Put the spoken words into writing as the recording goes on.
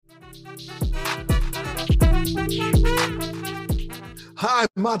Hi,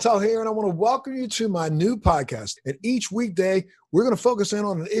 Montel here, and I want to welcome you to my new podcast. And each weekday, we're going to focus in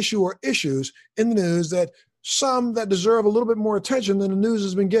on an issue or issues in the news that deserve a little bit more attention than the news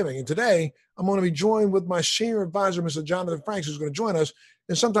has been giving. And today, I'm going to be joined with my senior advisor, Mr. Jonathan Franks, who's going to join us.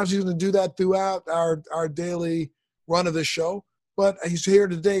 And sometimes he's going to do that throughout our daily run of this show. But he's here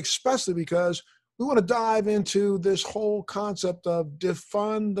today especially because we want to dive into this whole concept of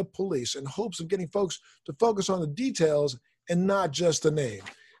defund the police in hopes of getting folks to focus on the details and not just the name.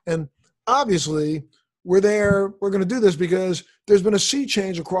 And obviously, we're going to do this because there's been a sea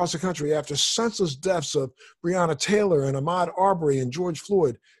change across the country after senseless deaths of Breonna Taylor and Ahmaud Arbery and George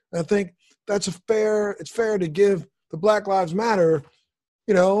Floyd. And I think it's fair to give the Black Lives Matter,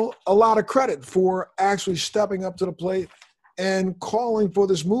 a lot of credit for actually stepping up to the plate and calling for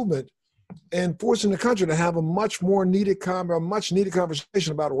this movement and forcing the country to have a much needed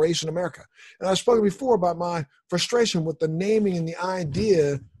conversation about race in America. And I've spoken before about my frustration with the naming and the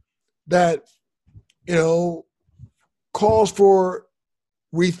idea that, calls for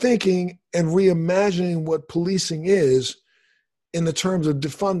rethinking and reimagining what policing is in the terms of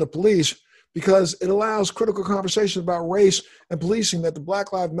defund the police, because it allows critical conversations about race and policing that the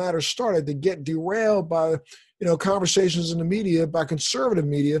Black Lives Matter started to get derailed by conversations in the media, by conservative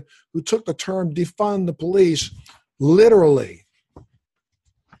media, who took the term defund the police literally.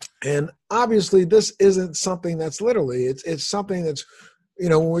 And obviously, this isn't something that's literally. It's something that's,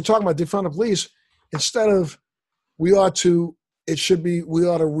 when we're talking about defund the police, instead of we ought to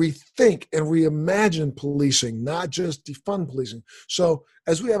rethink and reimagine policing, not just defund policing. So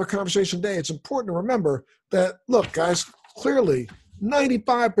as we have a conversation today, it's important to remember that, look, guys, clearly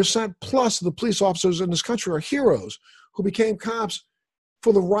 95% plus of the police officers in this country are heroes who became cops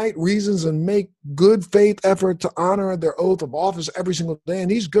for the right reasons and make good faith effort to honor their oath of office every single day. And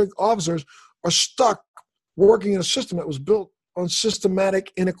these good officers are stuck working in a system that was built on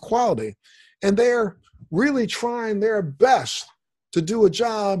systematic inequality. And they're really trying their best to do a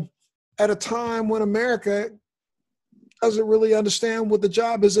job at a time when America doesn't really understand what the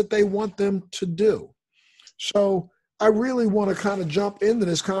job is that they want them to do. So I really want to kind of jump into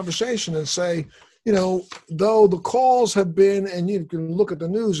this conversation and say, though the calls have been, and you can look at the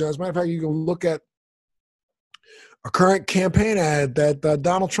news, as a matter of fact, you can look at a current campaign ad that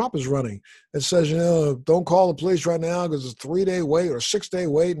Donald Trump is running. It says, don't call the police right now because it's a 3-day wait or a 6-day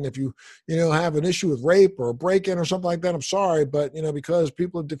wait. And if you, have an issue with rape or a break-in or something like that, I'm sorry, but, because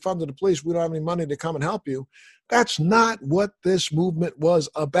people have defunded the police, we don't have any money to come and help you. That's not what this movement was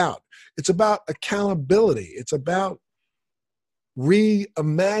about. It's about accountability. It's about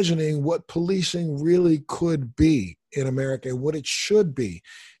reimagining what policing really could be in America and what it should be.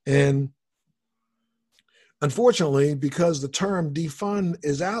 And unfortunately, because the term defund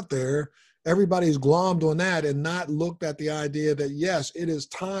is out there, everybody's glommed on that and not looked at the idea that, yes, it is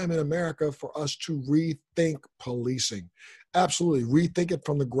time in America for us to rethink policing. Absolutely, rethink it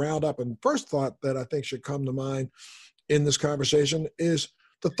from the ground up. And first thought that I think should come to mind in this conversation is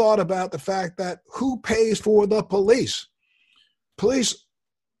the thought about the fact that who pays for the police? Police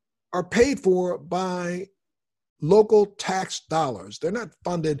are paid for by local tax dollars. They're not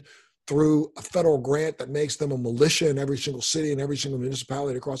funded through a federal grant that makes them a militia in every single city and every single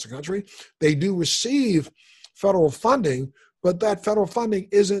municipality across the country. They do receive federal funding, but that federal funding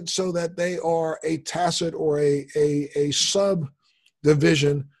isn't so that they are a tacit or a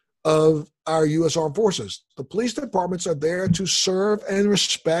subdivision of our U.S. Armed Forces. The police departments are there to serve and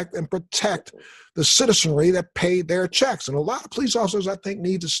respect and protect the citizenry that paid their checks. And a lot of police officers, I think,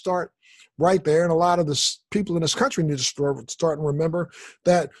 need to start right there. And a lot of the people in this country need to start and remember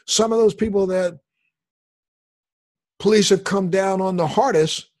that some of those people that police have come down on the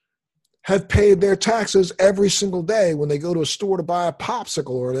hardest have paid their taxes every single day. When they go to a store to buy a popsicle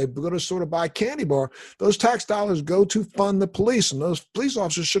or they go to a store to buy a candy bar, those tax dollars go to fund the police. And those police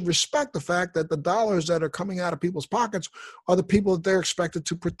officers should respect the fact that the dollars that are coming out of people's pockets are the people that they're expected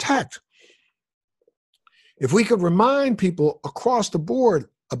to protect. If we could remind people across the board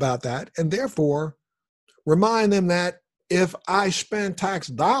about that, and therefore remind them that if I spend tax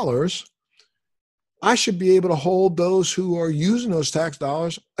dollars, I should be able to hold those who are using those tax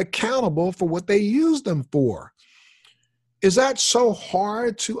dollars accountable for what they use them for. Is that so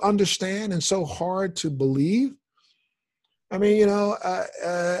hard to understand and so hard to believe? I mean, I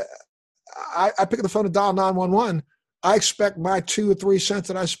pick up the phone to dial 911. I expect my 2 or 3 cents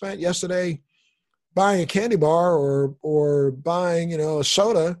that I spent yesterday buying a candy bar or buying, a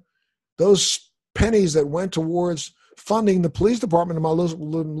soda, those pennies that went towards funding the police department in my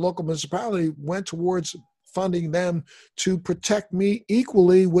local municipality went towards funding them to protect me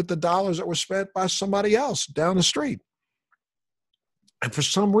equally with the dollars that were spent by somebody else down the street. And for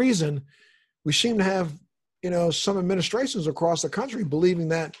some reason, we seem to have, some administrations across the country believing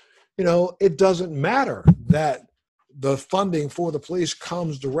that, it doesn't matter that the funding for the police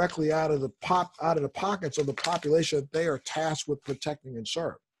comes directly out of the pockets of the population that they are tasked with protecting and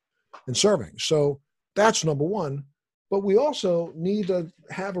serving. So that's number one. But we also need to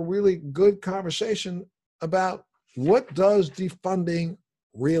have a really good conversation about what does defunding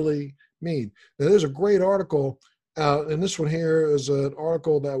really mean. Now, there's a great article, and this one here is an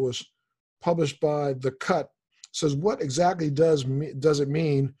article that was published by The Cut. It says, what exactly does it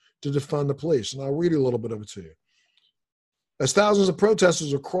mean to defund the police? And I'll read a little bit of it to you. As thousands of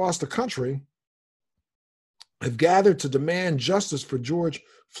protesters across the country have gathered to demand justice for George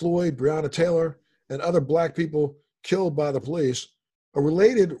Floyd, Breonna Taylor, and other Black people killed by the police, a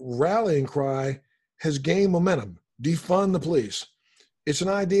related rallying cry has gained momentum: defund the police. It's an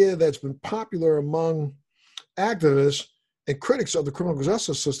idea that's been popular among activists and critics of the criminal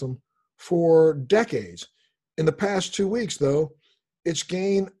justice system for decades. In the past 2 weeks, though, it's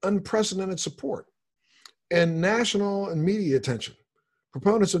gained unprecedented support and national and media attention.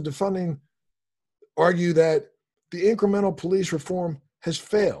 Proponents of defunding argue that the incremental police reform has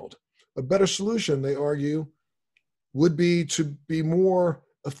failed. A better solution, they argue, would be to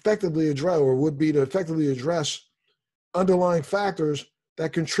effectively address underlying factors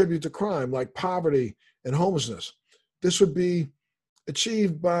that contribute to crime, like poverty and homelessness. This would be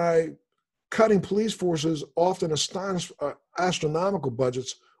achieved by cutting police forces, often astronomical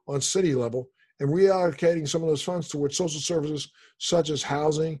budgets on city level, and reallocating some of those funds towards social services such as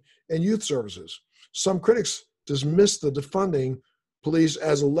housing and youth services. Some critics dismiss the defunding police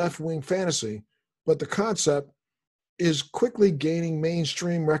as a left-wing fantasy, but the concept is quickly gaining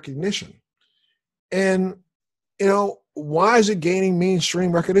mainstream recognition. And, why is it gaining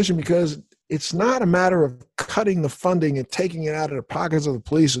mainstream recognition? Because it's not a matter of cutting the funding and taking it out of the pockets of the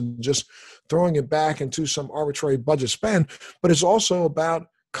police and just throwing it back into some arbitrary budget spend, but it's also about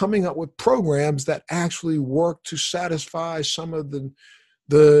coming up with programs that actually work to satisfy some of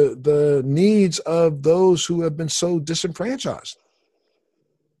the needs of those who have been so disenfranchised.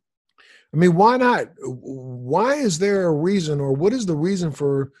 I mean, why not? Why is there a reason, or what is the reason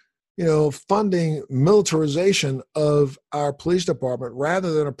for, funding militarization of our police department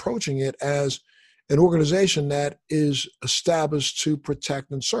rather than approaching it as an organization that is established to protect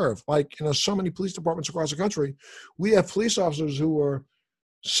and serve? Like, so many police departments across the country, we have police officers who are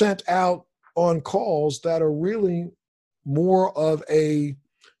sent out on calls that are really more of a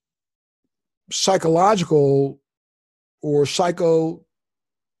psychological or psycho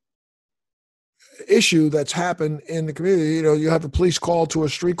issue that's happened in the community. You have a police call to a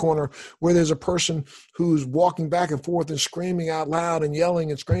street corner where there's a person who's walking back and forth and screaming out loud and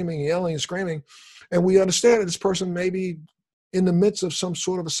yelling and screaming and yelling and screaming. And we understand that this person may be in the midst of some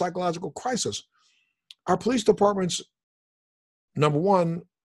sort of a psychological crisis. Our police departments, number one,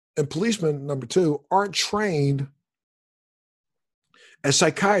 and policemen, number two, aren't trained as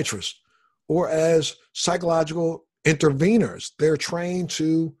psychiatrists or as psychological interveners. They're trained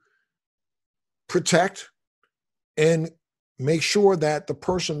to protect and make sure that the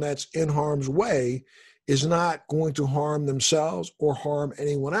person that's in harm's way is not going to harm themselves or harm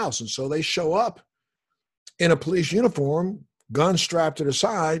anyone else. And so they show up in a police uniform, gun strapped to the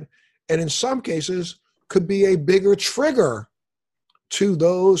side, and in some cases could be a bigger trigger to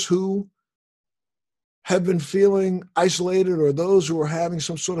those who have been feeling isolated or those who are having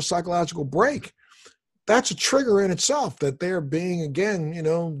some sort of psychological break. That's a trigger in itself that they're being,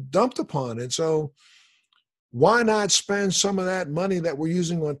 again, dumped upon. And so why not spend some of that money that we're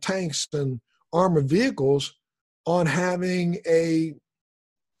using on tanks and armored vehicles on having a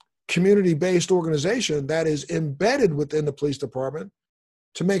community-based organization that is embedded within the police department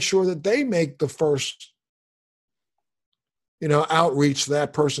to make sure that they make the first, outreach to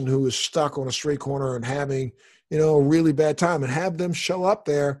that person who is stuck on a street corner and having, a really bad time, and have them show up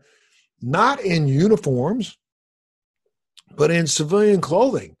there, not in uniforms, but in civilian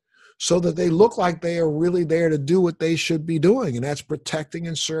clothing, so that they look like they are really there to do what they should be doing. And that's protecting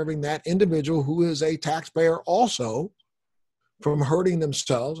and serving that individual who is a taxpayer also from hurting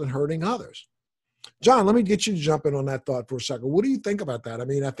themselves and hurting others. John, let me get you to jump in on that thought for a second. What do you think about that? I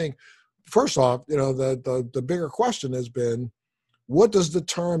mean, I think, first off, the bigger question has been, what does the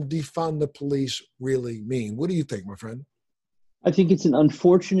term defund the police really mean? What do you think, my friend? I think it's an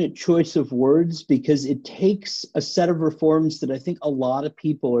unfortunate choice of words because it takes a set of reforms that I think a lot of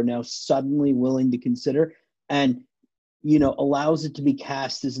people are now suddenly willing to consider. And allows it to be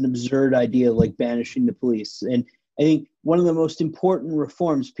cast as an absurd idea like banishing the police. And I think one of the most important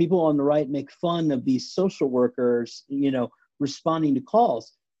reforms, people on the right make fun of these social workers, responding to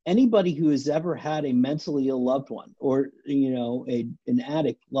calls. Anybody who has ever had a mentally ill loved one or, an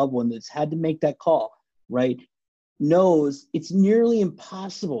addict loved one that's had to make that call, right, knows it's nearly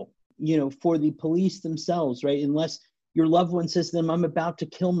impossible, for the police themselves, right, unless your loved one says to them, I'm about to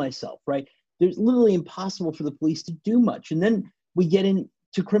kill myself, right? There's literally impossible for the police to do much. And then we get into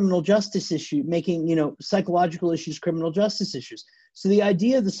criminal justice issue, making, psychological issues, criminal justice issues. So the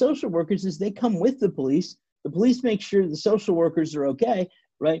idea of the social workers is they come with the police make sure the social workers are okay,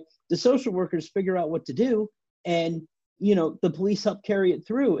 right? The social workers figure out what to do, and the police help carry it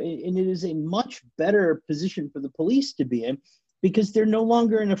through. And it is a much better position for the police to be in because they're no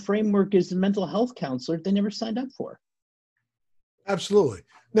longer in a framework as a mental health counselor they never signed up for. Absolutely.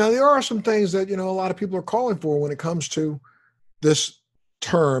 Now, there are some things that, a lot of people are calling for when it comes to this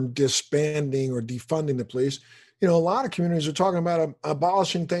term disbanding or defunding the police. A lot of communities are talking about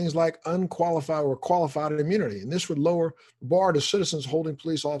abolishing things like unqualified or qualified immunity, and this would lower the bar to citizens holding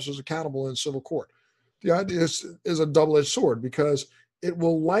police officers accountable in civil court. The idea is a double-edged sword because it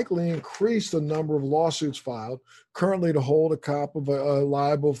will likely increase the number of lawsuits filed currently to hold a cop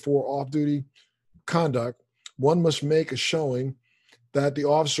liable for off-duty conduct. One must make a showing that the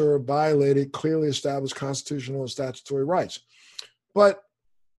officer violated clearly established constitutional and statutory rights. But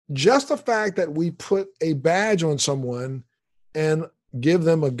just the fact that we put a badge on someone and give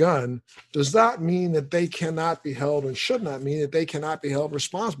them a gun does not mean that they cannot be held and should not mean that they cannot be held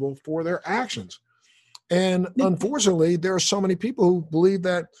responsible for their actions. And unfortunately, there are so many people who believe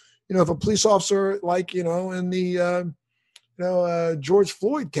that, if a police officer, like, in the, George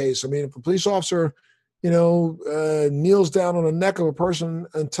Floyd case, if a police officer, kneels down on the neck of a person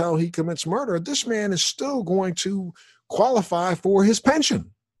until he commits murder, this man is still going to qualify for his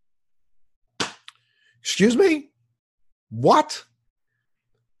pension. Excuse me? What?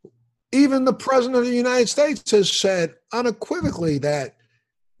 Even the president of the United States has said unequivocally that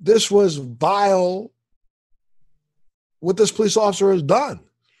this was vile what this police officer has done.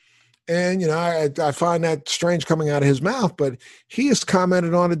 And, I find that strange coming out of his mouth, but he has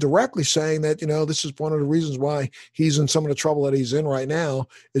commented on it directly saying that, this is one of the reasons why he's in some of the trouble that he's in right now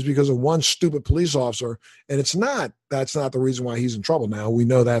is because of one stupid police officer. And that's not the reason why he's in trouble now. We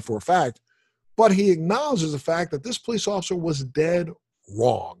know that for a fact, but he acknowledges the fact that this police officer was dead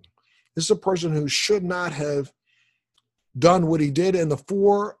wrong. This is a person who should not have done what he did. And the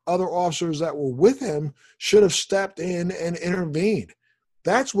four other officers that were with him should have stepped in and intervened.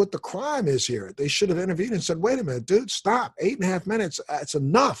 That's what the crime is here. They should have intervened and said, wait a minute, dude, stop. 8.5 minutes. It's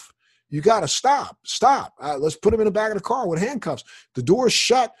enough. You got to stop. Let's put him in the back of the car with handcuffs. The door's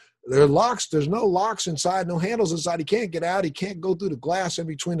shut. There are locks. There's no locks inside, no handles inside. He can't get out. He can't go through the glass in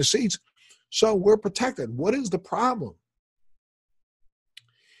between the seats. So we're protected. What is the problem?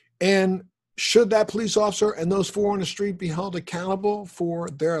 And should that police officer and those four on the street be held accountable for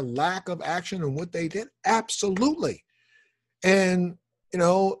their lack of action and what they did? Absolutely. And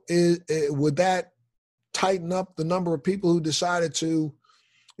would that tighten up the number of people who decided to,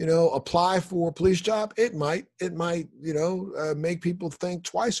 apply for a police job? It might, make people think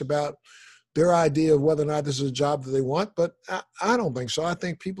twice about their idea of whether or not this is a job that they want. But I don't think so. I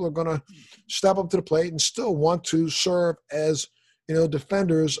think people are going to step up to the plate and still want to serve as,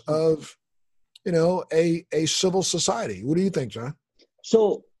 defenders of, a civil society. What do you think, John?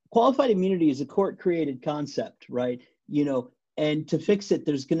 So qualified immunity is a court-created concept, right? And to fix it,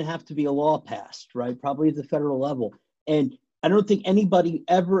 there's going to have to be a law passed, right? Probably at the federal level. And I don't think anybody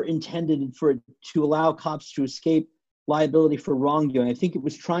ever intended for it to allow cops to escape liability for wrongdoing. I think it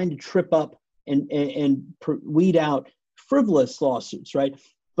was trying to trip up and weed out frivolous lawsuits, right?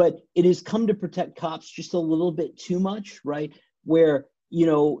 But it has come to protect cops just a little bit too much, right? Where,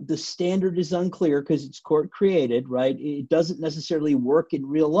 the standard is unclear because it's court created, right? It doesn't necessarily work in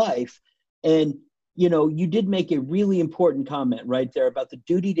real life. And you did make a really important comment right there about the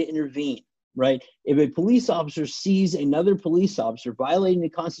duty to intervene, right? If a police officer sees another police officer violating the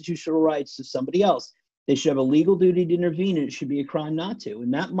constitutional rights of somebody else, they should have a legal duty to intervene, and it should be a crime not to.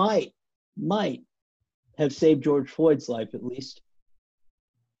 And that might have saved George Floyd's life, at least.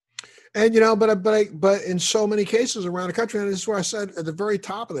 And, but in so many cases around the country, and this is where I said at the very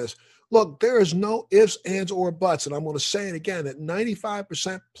top of this, look, there is no ifs, ands, or buts. And I'm going to say it again, that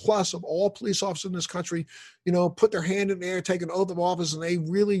 95% plus of all police officers in this country, put their hand in the air, take an oath of office, and they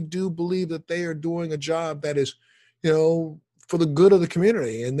really do believe that they are doing a job that is, for the good of the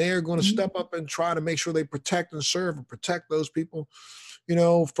community. And they are going to step up and try to make sure they protect and serve and protect those people,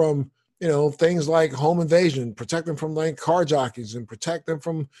 from, things like home invasion, protect them from like car jockeys, and protect them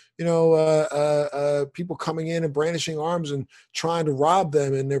from, people coming in and brandishing arms and trying to rob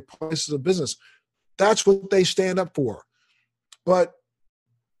them in their places of business. That's what they stand up for. But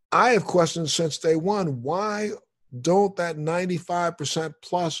I have questioned since day one, why don't that 95%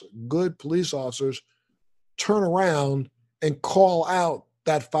 plus good police officers turn around and call out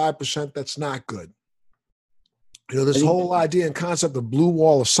that 5% that's not good? This whole idea and concept of blue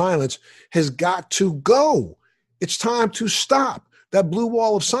wall of silence has got to go. It's time to stop. That blue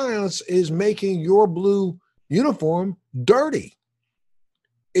wall of silence is making your blue uniform dirty.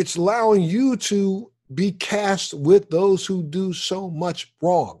 It's allowing you to be cast with those who do so much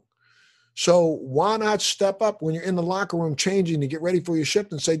wrong. So why not step up when you're in the locker room changing to get ready for your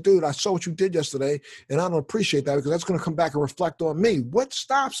shift and say, dude, I saw what you did yesterday, and I don't appreciate that because that's going to come back and reflect on me. What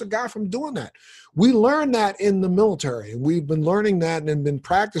stops a guy from doing that? We learned that in the military. We've been learning that and been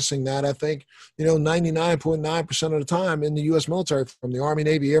practicing that, I think, 99.9% of the time in the U.S. military, from the Army,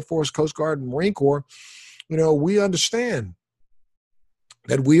 Navy, Air Force, Coast Guard, and Marine Corps. We understand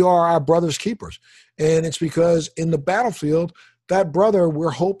that we are our brother's keepers. And it's because in the battlefield, that brother, we're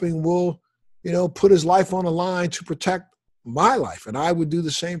hoping will, put his life on the line to protect my life. And I would do the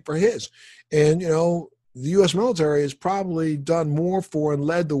same for his. And, the U.S. military has probably done more for and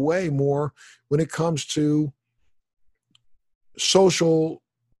led the way more when it comes to social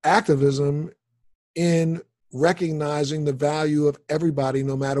activism in recognizing the value of everybody,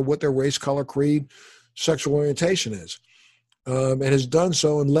 no matter what their race, color, creed, sexual orientation is. And has done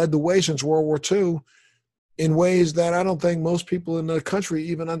so and led the way since World War II in ways that I don't think most people in the country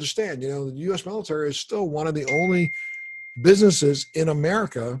even understand. The U.S. military is still one of the only businesses in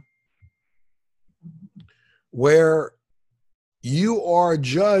America where you are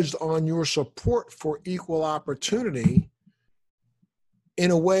judged on your support for equal opportunity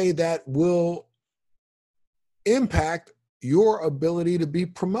in a way that will impact your ability to be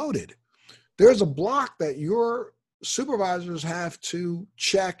promoted. There's a block that your supervisors have to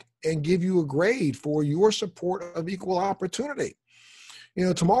check and give you a grade for your support of equal opportunity.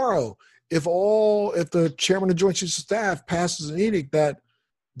 Tomorrow, if the chairman of Joint Chiefs of Staff passes an edict that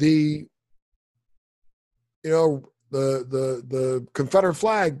the Confederate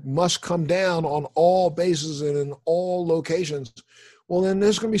flag must come down on all bases and in all locations, well, then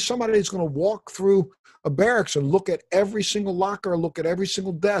there's going to be somebody that's going to walk through a barracks and look at every single locker, look at every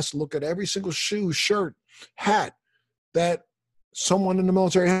single desk, look at every single shoe, shirt, hat that someone in the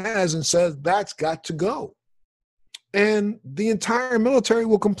military has and says that's got to go. And the entire military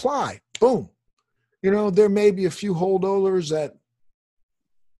will comply. Boom. There may be a few holdovers that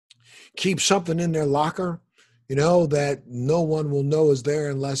keep something in their locker, that no one will know is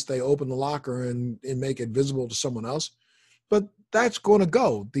there unless they open the locker and make it visible to someone else. But that's going to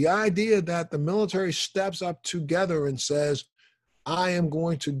go. The idea that the military steps up together and says, I am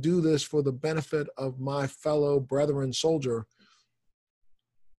going to do this for the benefit of my fellow brethren soldier,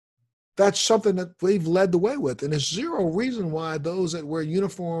 that's something that we've led the way with. And there's zero reason why those that wear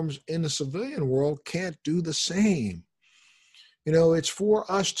uniforms in the civilian world can't do the same. It's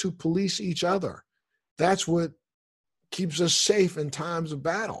for us to police each other. That's what keeps us safe in times of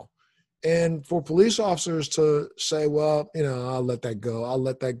battle. And for police officers to say, well, I'll let that go. I'll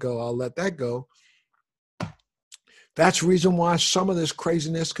let that go. I'll let that go. That's the reason why some of this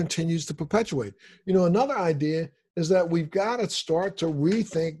craziness continues to perpetuate. Another idea is that we've got to start to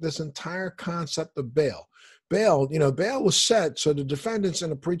rethink this entire concept of bail. Bail was set so the defendants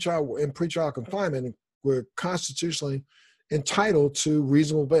in pretrial confinement were constitutionally entitled to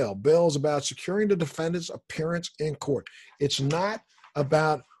reasonable bail. Bail is about securing the defendant's appearance in court. It's not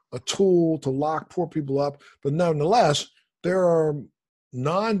about a tool to lock poor people up, but nonetheless, there are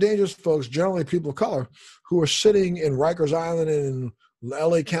non-dangerous folks, generally people of color, who are sitting in Rikers Island and in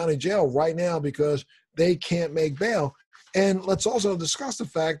LA County Jail right now because they can't make bail. And let's also discuss the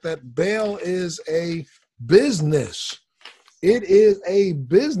fact that bail is a business. It is a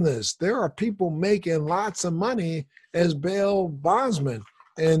business. There are people making lots of money as bail bondsmen,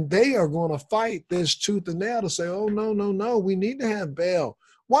 and they are going to fight this tooth and nail to say, oh, no, we need to have bail.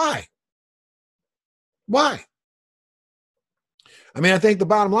 Why? I think the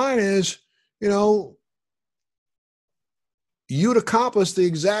bottom line is, you'd accomplish the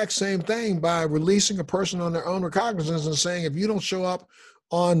exact same thing by releasing a person on their own recognizance and saying, if you don't show up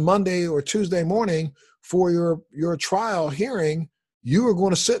on Monday or Tuesday morning for your trial hearing, you are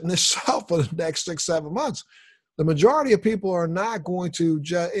going to sit in this cell for the next 6-7 months. The majority of people are not going to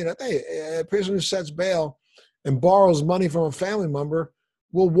a person who sets bail and borrows money from a family member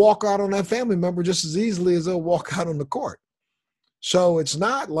will walk out on that family member just as easily as they'll walk out on the court. So it's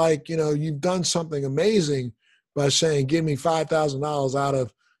not like, you've done something amazing by saying, give me $5,000 out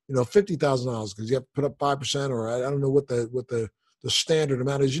of, $50,000, because you have to put up 5%, or I don't know what the standard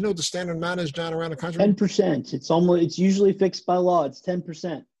amount is. You know what the standard amount is, John, around the country? 10%. It's usually fixed by law. It's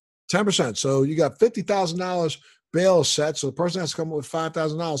 10%. 10%. So you got $50,000 bail set. So the person has to come up with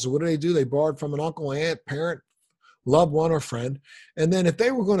 $5,000. So what do? They borrowed from an uncle, aunt, parent, loved one, or friend. And then if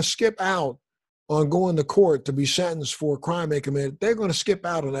they were going to skip out on going to court to be sentenced for a crime they committed, they're going to skip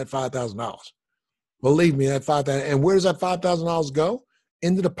out on that $5,000. Believe me, that $5,000. And where does that $5,000 go?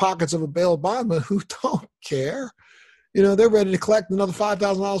 Into the pockets of a bail bondman who don't care. They're ready to collect another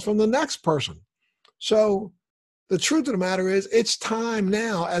 $5,000 from the next person. So the truth of the matter is, it's time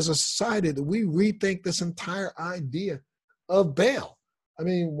now as a society that we rethink this entire idea of bail. I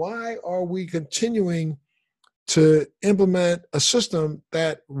mean, why are we continuing to implement a system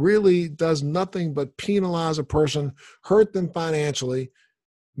that really does nothing but penalize a person, hurt them financially,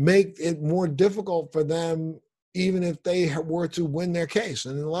 make it more difficult for them, even if they were to win their case?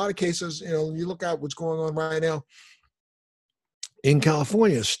 And in a lot of cases, you look at what's going on right now in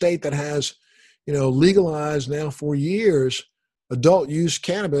California, a state that has, legalized now for years adult use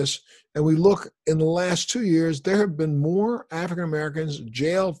cannabis. And we look in the last 2 years, there have been more African Americans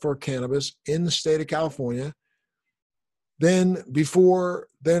jailed for cannabis in the state of California than before,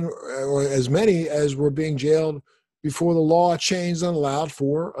 or as many as were being jailed before the law changed and allowed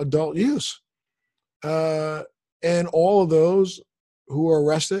for adult use. And all of those who are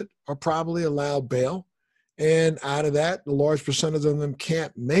arrested are probably allowed bail. And out of that, the large percentage of them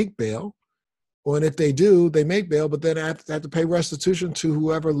can't make bail. And if they do, they make bail, but then have to pay restitution to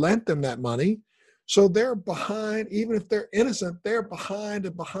whoever lent them that money. So they're behind, even if they're innocent, they're behind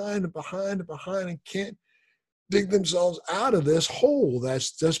and behind and behind and behind, and can't dig themselves out of this hole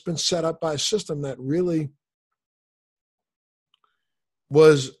that's just been set up by a system that really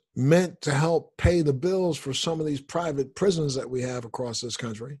was meant to help pay the bills for some of these private prisons that we have across this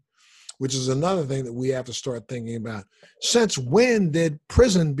country, which is another thing that we have to start thinking about. Since when did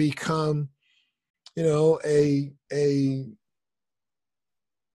prison become, a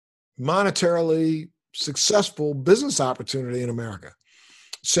monetarily successful business opportunity in America?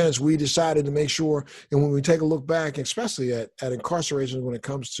 Since we decided to make sure, and when we take a look back, especially at incarcerations when it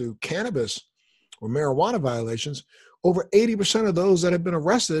comes to cannabis or marijuana violations, over 80% of those that have been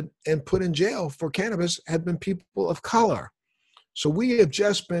arrested and put in jail for cannabis have been people of color. So we have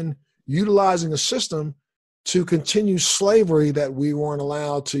just been utilizing a system to continue slavery that we weren't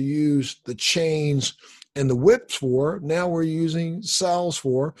allowed to use the chains and the whips for. Now we're using cells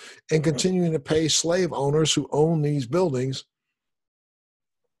for, and continuing to pay slave owners who own these buildings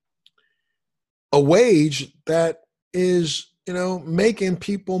a wage that is, making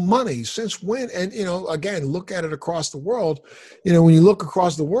people money. Since when? And, again, look at it across the world. When you look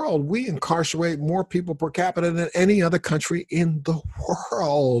across the world, we incarcerate more people per capita than any other country in the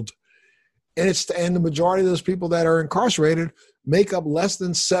world. And the majority of those people that are incarcerated make up less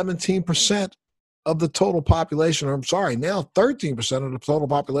than 17% of the total population. Or I'm sorry, now 13% of the total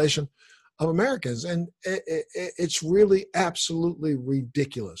population of Americans. And it's really absolutely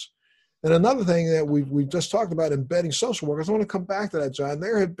ridiculous. And another thing that we've just talked about, embedding social workers. I want to come back to that, John.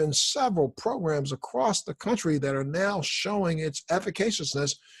 There have been several programs across the country that are now showing its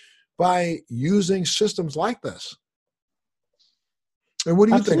efficaciousness by using systems like this. And what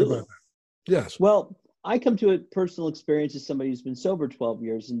do you think about that? Yes. Well, I come to a personal experience as somebody who's been sober 12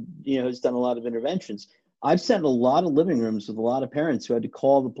 years and, has done a lot of interventions. I've sat in a lot of living rooms with a lot of parents who had to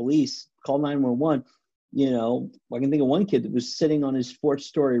call the police, call 911. I can think of one kid that was sitting on his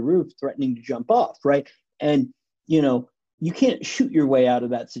 4th-story roof threatening to jump off, right? And, you can't shoot your way out of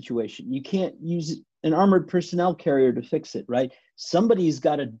that situation. You can't use an armored personnel carrier to fix it, right? Somebody's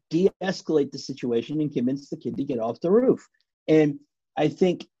got to de-escalate the situation and convince the kid to get off the roof. And I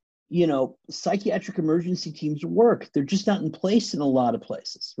think, psychiatric emergency teams work. They're just not in place in a lot of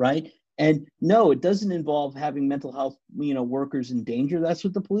places, right? And no, it doesn't involve having mental health, workers in danger. That's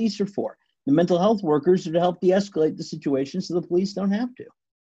what the police are for. The mental health workers are to help de-escalate the situation so the police don't have to.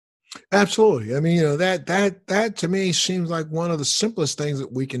 Absolutely. I mean, that to me seems like one of the simplest things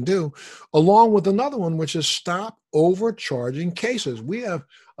that we can do, along with another one, which is stop overcharging cases. We have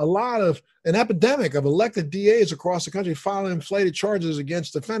an epidemic of elected DAs across the country filing inflated charges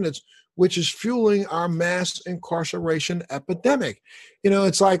against defendants, which is fueling our mass incarceration epidemic.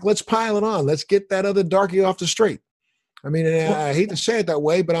 It's like, let's pile it on. Let's get that other darkie off the street. I mean, and I hate to say it that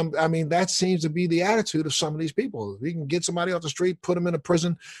way, but that seems to be the attitude of some of these people. If you can get somebody off the street, put them in a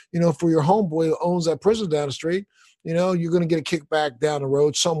prison, for your homeboy who owns that prison down the street, you're going to get a kickback down the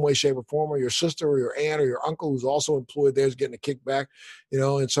road some way, shape, or form, or your sister or your aunt or your uncle who's also employed there is getting a kickback,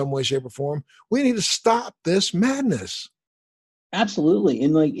 in some way, shape, or form. We need to stop this madness. Absolutely.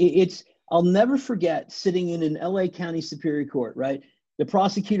 And like I'll never forget sitting in an LA County Superior Court, right? The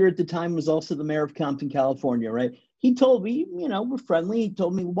prosecutor at the time was also the mayor of Compton, California, right? He told me, we're friendly. He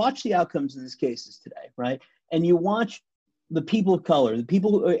told me, watch the outcomes in these cases today, right? And you watch the people of color, the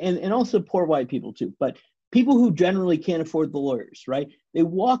people who, and also poor white people too, but people who generally can't afford the lawyers, right? They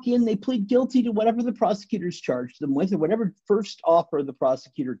walk in, they plead guilty to whatever the prosecutors charged them with or whatever first offer the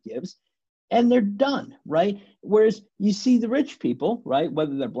prosecutor gives, and they're done, right? Whereas you see the rich people, right,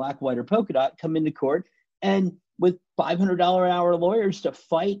 whether they're black, white, or polka dot, come into court and with $500 an hour lawyers to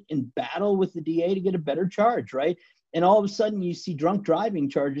fight and battle with the DA to get a better charge, right? And all of a sudden you see drunk driving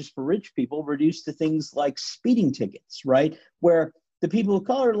charges for rich people reduced to things like speeding tickets, right? Where the people of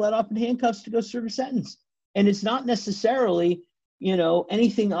color are let off in handcuffs to go serve a sentence. And it's not necessarily,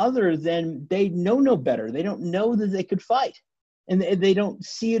 anything other than they know no better. They don't know that they could fight. And they don't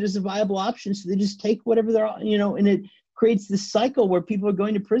see it as a viable option. So they just take whatever they're, and it creates this cycle where people are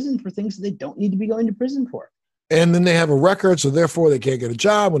going to prison for things that they don't need to be going to prison for. And then they have a record, so therefore they can't get a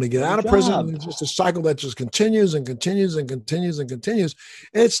job when they get out of prison. It's just a cycle that just continues and continues and continues and continues.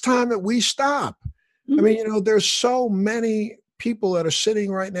 And it's time that we stop. Mm-hmm. I mean, there's so many people that are sitting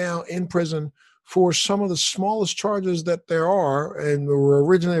right now in prison for some of the smallest charges that there are, and were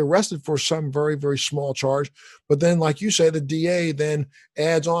originally arrested for some very, very small charge. But then, like you say, the DA then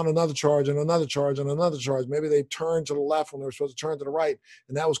adds on another charge and another charge and another charge. Maybe they turned to the left when they were supposed to turn to the right,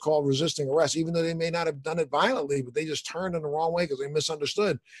 and that was called resisting arrest, even though they may not have done it violently, but they just turned in the wrong way because they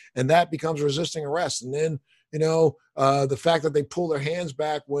misunderstood, and that becomes resisting arrest. And then, the fact that they pull their hands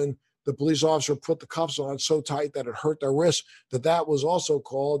back when the police officer put the cuffs on so tight that it hurt their wrist, that was also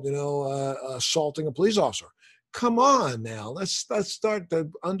called, assaulting a police officer. Come on now, let's start to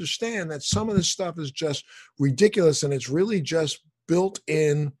understand that some of this stuff is just ridiculous, and it's really just built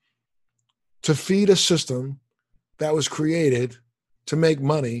in to feed a system that was created to make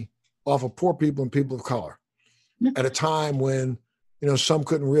money off of poor people and people of color at a time when, some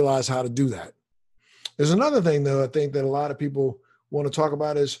couldn't realize how to do that. There's another thing, though, I think that a lot of people want to talk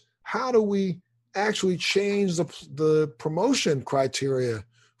about is, how do we actually change the promotion criteria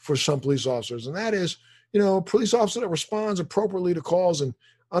for some police officers? And that is, a police officer that responds appropriately to calls and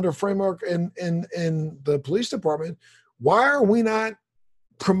under a framework in the police department, why are we not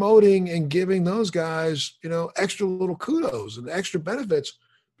promoting and giving those guys, extra little kudos and extra benefits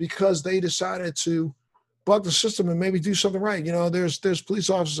because they decided to buck the system and maybe do something right? There's police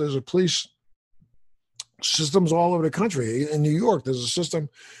officers or police systems all over the country. In New York, there's a system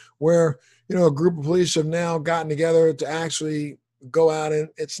where, a group of police have now gotten together to actually go out, and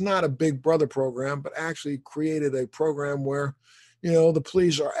it's not a Big Brother program, but actually created a program where, the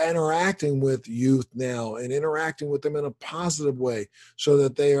police are interacting with youth now and interacting with them in a positive way, so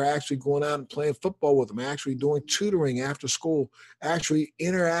that they are actually going out and playing football with them, actually doing tutoring after school, actually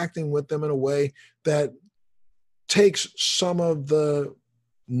interacting with them in a way that takes some of the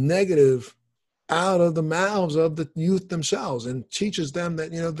negative out of the mouths of the youth themselves and teaches them that,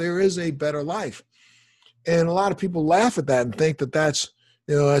 there is a better life. And a lot of people laugh at that and think that that's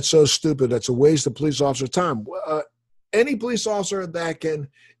so stupid. That's a waste of police officer time. Any police officer that can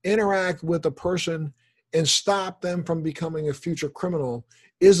interact with a person and stop them from becoming a future criminal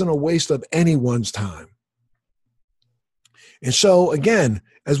isn't a waste of anyone's time. And so, again,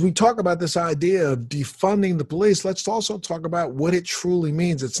 as we talk about this idea of defunding the police, let's also talk about what it truly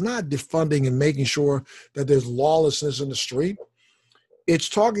means. It's not defunding and making sure that there's lawlessness in the street. It's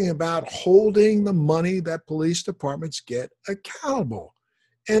talking about holding the money that police departments get accountable.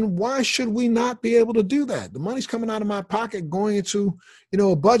 And why should we not be able to do that? The money's coming out of my pocket going into,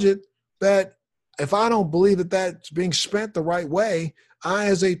 a budget that, if I don't believe that that's being spent the right way, I,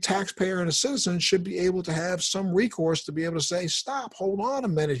 as a taxpayer and a citizen, should be able to have some recourse to be able to say, stop, hold on a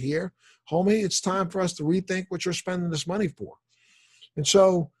minute here, homie, it's time for us to rethink what you're spending this money for. And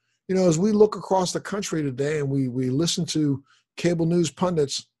so, as we look across the country today and we listen to cable news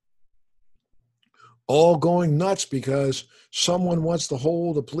pundits all going nuts because someone wants to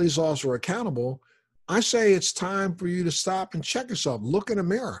hold a police officer accountable, I say it's time for you to stop and check yourself. Look in the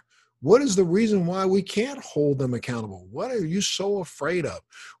mirror. What is the reason why we can't hold them accountable? What are you so afraid of?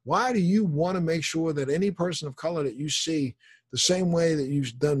 Why do you want to make sure that any person of color that you see, the same way that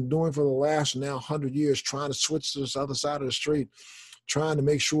you've done doing for the last now 100 years, trying to switch to this other side of the street, trying to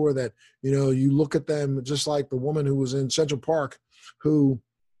make sure that, you look at them just like the woman who was in Central Park who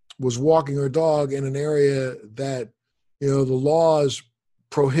was walking her dog in an area that, the laws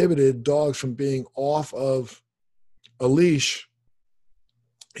prohibited dogs from being off of a leash,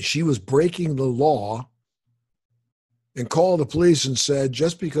 she was breaking the law, and called the police and said,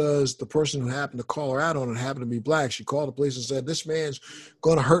 just because the person who happened to call her out on it happened to be black, she called the police and said, this man's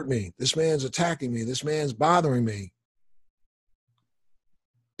going to hurt me. This man's attacking me. This man's bothering me.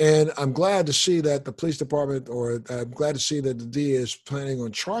 And I'm glad to see that the police department, or I'm glad to see that the DA is planning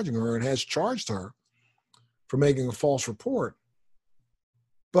on charging her and has charged her for making a false report.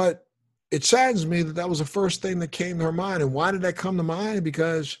 But it saddens me that that was the first thing that came to her mind. And why did that come to mind?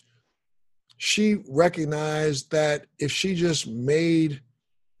 Because she recognized that if she just made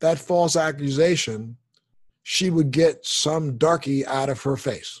that false accusation, she would get some darky out of her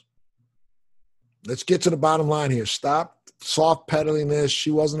face. Let's get to the bottom line here. Stop soft pedaling this. She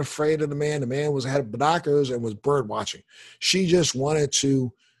wasn't afraid of the man. The man had binoculars and was bird watching. She just wanted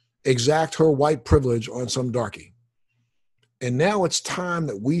to exact her white privilege on some darky. And now it's time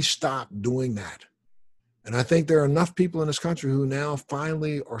that we stop doing that. And I think there are enough people in this country who now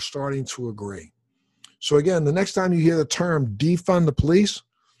finally are starting to agree. So again, the next time you hear the term defund the police,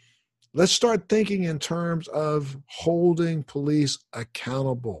 let's start thinking in terms of holding police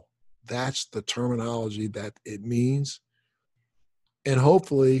accountable. That's the terminology that it means. And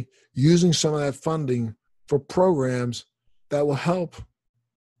hopefully using some of that funding for programs that will help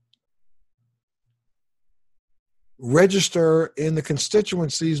register in the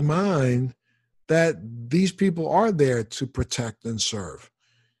constituency's mind that these people are there to protect and serve.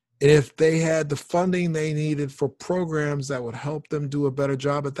 And if they had the funding they needed for programs that would help them do a better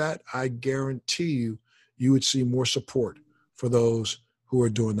job at that, I guarantee you, you would see more support for those who are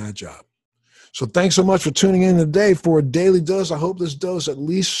doing that job. So thanks so much for tuning in today for a daily dose. I hope this dose at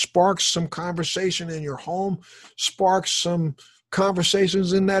least sparks some conversation in your home, sparks some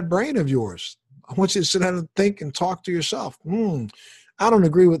conversations in that brain of yours. I want you to sit down and think and talk to yourself. I don't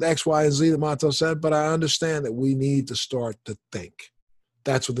agree with X, Y, and Z that Montel said, but I understand that we need to start to think.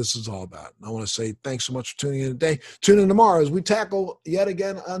 That's what this is all about. I want to say thanks so much for tuning in today. Tune in tomorrow as we tackle yet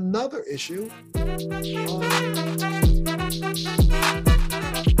again another issue.